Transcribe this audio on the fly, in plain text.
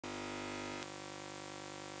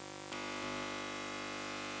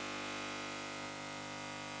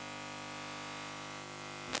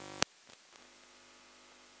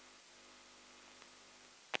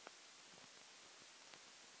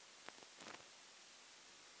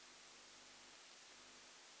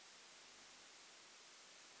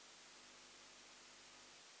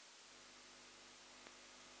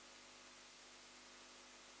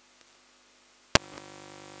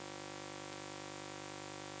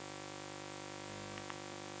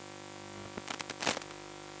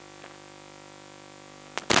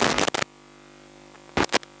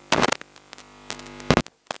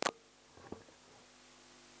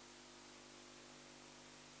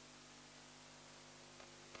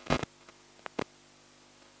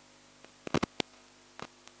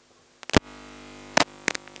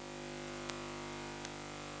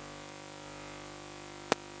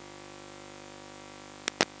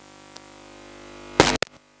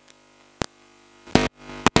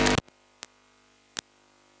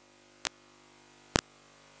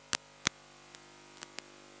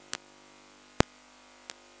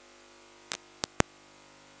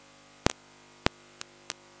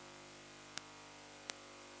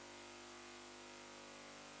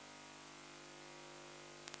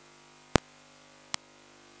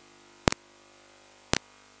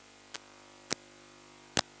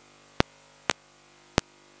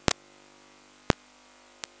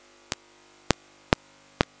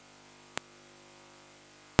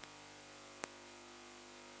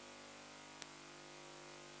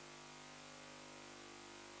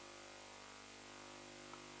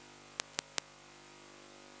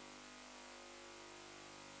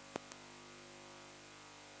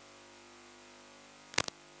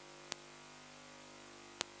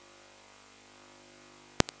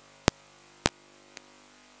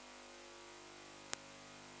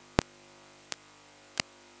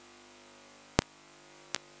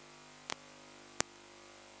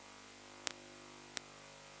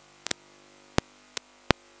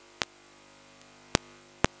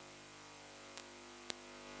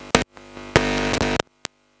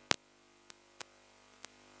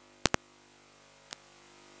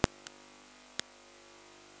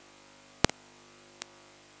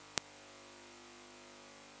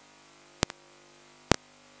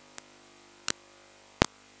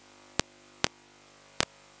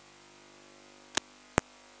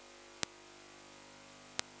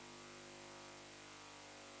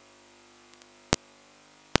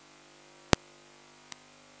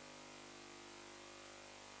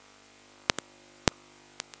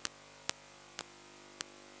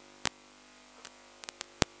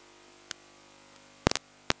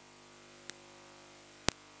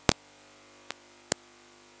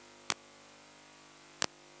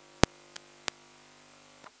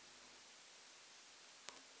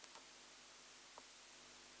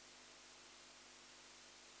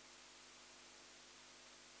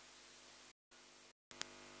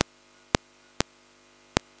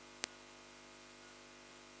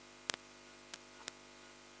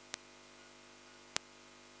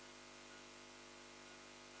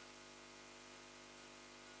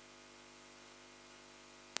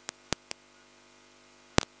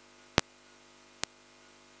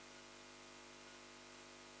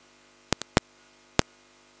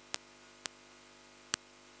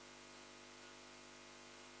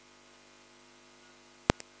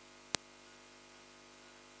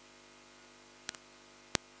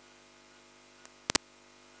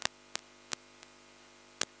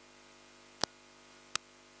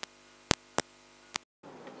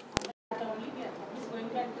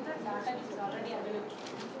data which is already available,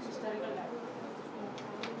 historical data.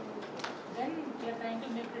 Then we are trying to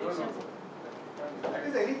make predictions. No. That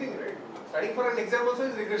is anything, right? Studying for an exam also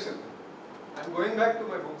is regression. I am going back to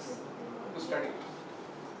my books to study.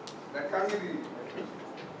 That can't be the.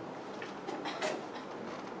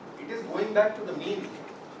 It is going back to the mean.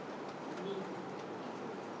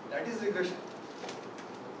 That is regression.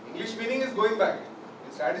 English meaning is going back.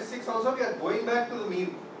 In statistics also we are going back to the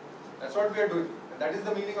mean. That's what we are doing. And that is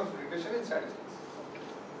the meaning of regression in statistics.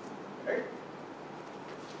 Right?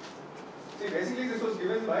 See, basically this was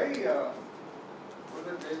given by, what was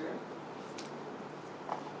that page name?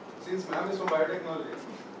 Since ma'am is from biotechnology.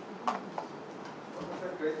 What was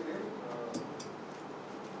that page name?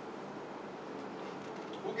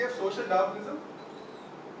 Who gave social Darwinism?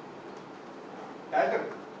 Dalton.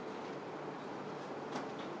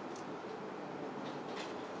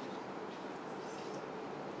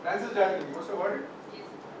 Francis Dalton, you must have heard it? Yes.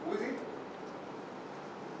 Who is he?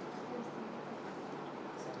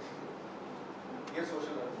 Yes,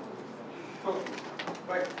 social Darwinism. So,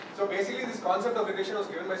 right. So basically this concept of regression was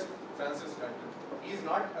given by Francis Dalton. He is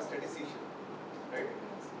not a statistician, right?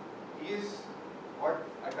 He is what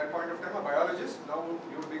at that point of time a biologist, now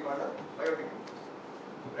you would be called a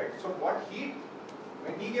biotechnologist. Right? So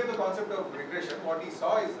when he gave the concept of regression, what he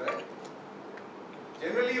saw is that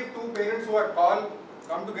generally if two parents who are tall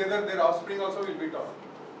come together, their offspring also will be tall.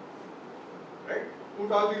 Right? Two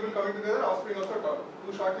tall people coming together, offspring also tall.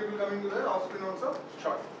 Two short people coming together, offspring also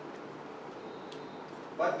short.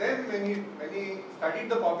 But then when he studied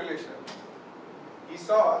the population, he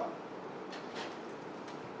saw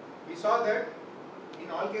that in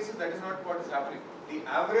all cases that is not what is happening. The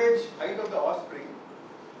average height of the offspring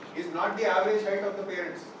is not the average height of the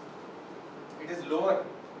parents. It is lower.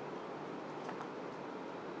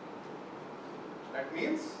 That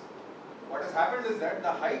means what has happened is that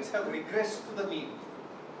the heights have regressed to the mean.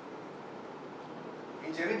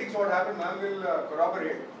 In genetics what happened, ma'am will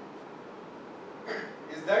corroborate,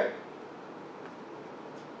 is that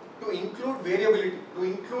to include variability, to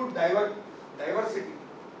include diversity,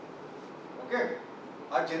 okay,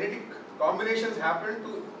 our genetic combinations happen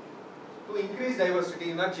to increase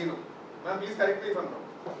diversity in our genome. Ma'am, please correct me if I'm wrong.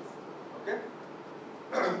 Okay?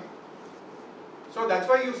 So that's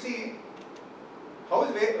why you see how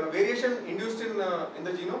is variation induced in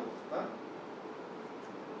the genome? Huh?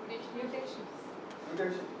 Mutations.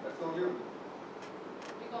 Mutation. That's the only one.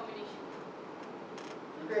 Recombination.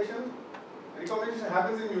 Mutation. Recombination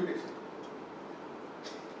happens in mutation.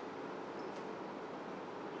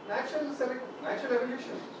 Natural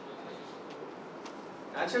evolution.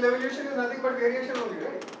 Natural evolution is nothing but variation only,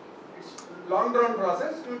 right? It's long drawn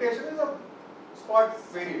process. Mutation is a spot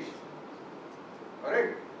variation.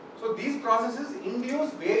 Alright? So these processes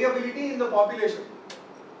induce variability in the population.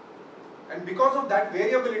 And because of that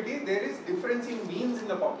variability, there is difference in means in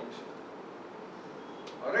the population.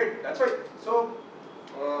 Alright? That's why. So,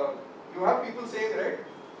 you have people saying, right?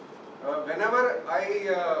 Whenever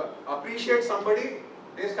I appreciate somebody,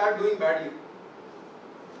 they start doing badly.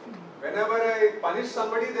 Whenever I punish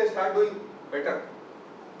somebody, they start doing better.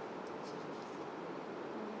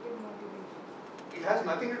 It has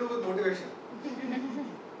nothing to do with motivation.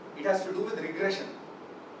 It has to do with regression.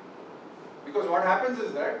 Because what happens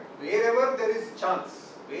is that wherever there is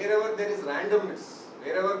chance, wherever there is randomness,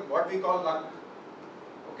 wherever what we call luck,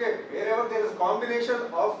 okay, wherever there is combination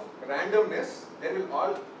of randomness, there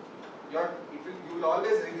will you will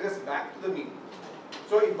always regress back to the mean.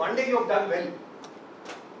 So if one day you have done well,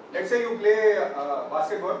 let's say you play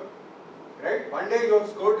basketball, right? One day you have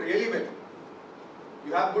scored really well.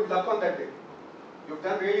 You have good luck on that day. You've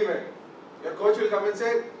done really well. Your coach will come and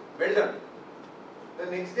say, well done. The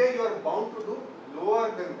next day you are bound to do lower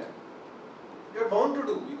than that. You are bound to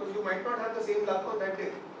do because you might not have the same luck on that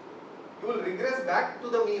day. You will regress back to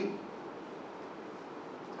the mean.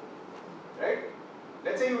 Right?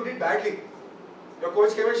 Let's say you did badly. Your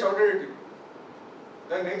coach came and shouted at you.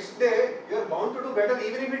 The next day you are bound to do better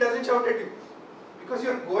even if he doesn't shout at you. Because you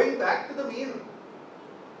are going back to the mean.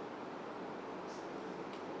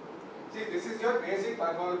 See, this is your basic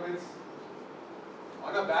performance.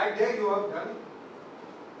 On a bad day you have done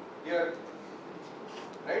here.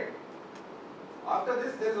 Right? After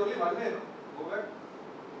this there is only one way. No? Go back.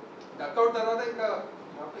 Duck out tarvata you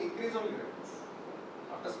have to increase only. Right?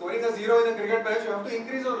 After scoring a 0 in a cricket match, you have to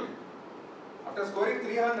increase only. After scoring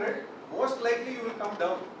 300, most likely you will come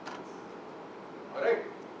down. Alright?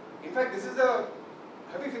 In fact, this is the...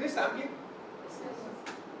 Have you finished sampling?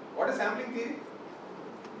 What is sampling theory?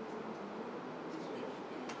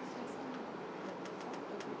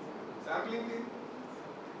 Sampling theory?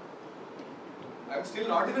 I'm still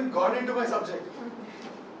not even gone into my subject.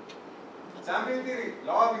 Sampling theory,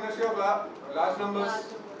 law of inertia of large numbers,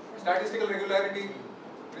 statistical regularity,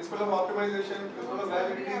 principle of optimization, principle of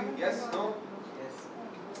validity. Yes, no? Yes.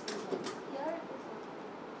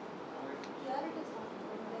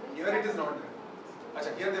 Here it is not there.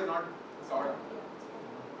 Acha, here they have not thought of.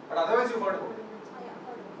 But otherwise you've heard about it.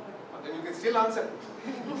 Then you can still answer.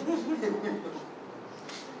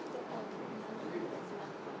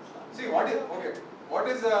 See, what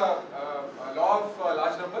is a law of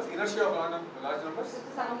large numbers, inertia of large numbers? If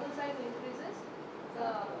the sample size increases,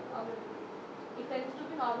 it tends to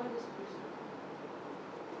be normal distribution.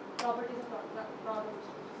 Properties of normal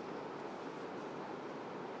distribution.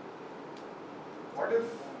 What if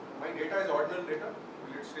my data is ordinal data?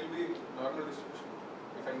 Will it still be normal distribution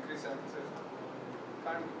if I increase sample size?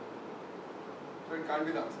 Can't be. So it can't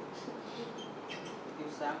be the answer.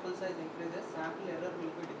 If sample size increases, sample error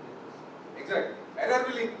will be decreased. Exactly.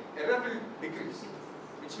 Error will decrease.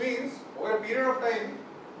 Which means over a period of time,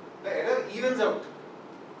 the error evens out.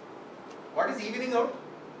 What is evening out?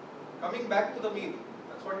 Coming back to the mean.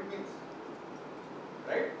 That's what it means.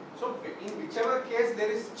 Right? So in whichever case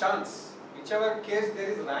there is chance, whichever case there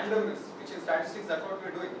is randomness, which in statistics that's what we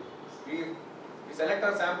are doing. We select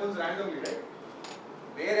our samples randomly, right?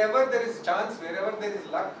 Wherever there is chance, wherever there is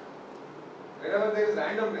luck, wherever there is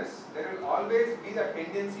randomness, there will always be the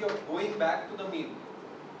tendency of going back to the mean.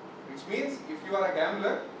 Which means if you are a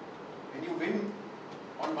gambler and you win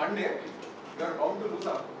on one day, you are bound to lose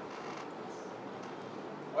after.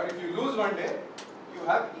 Or if you lose one day, you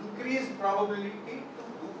have increased probability to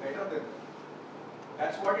do better than that.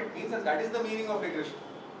 That's what it means, and that is the meaning of regression.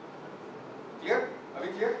 Clear? Are we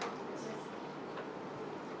clear?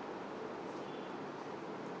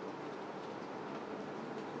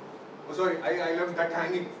 Oh, sorry, I left that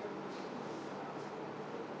hanging.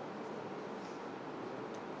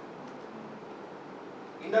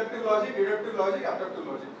 Inductive logic, deductive logic, abductive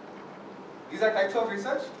logic. These are types of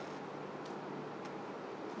research.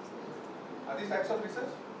 Are these types of research?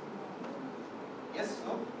 Yes?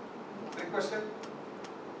 No? Big question.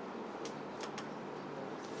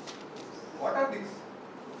 What are these?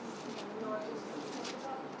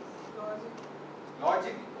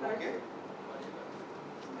 Logic. Okay.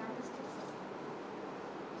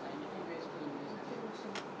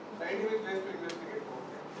 Scientific ways to investigate.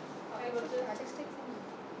 Okay.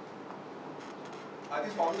 Are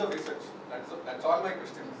these forms of research? That's all my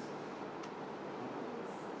question is.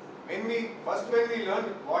 When we learn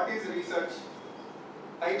what is research,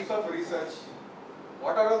 types of research,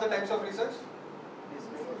 what are all the types of research?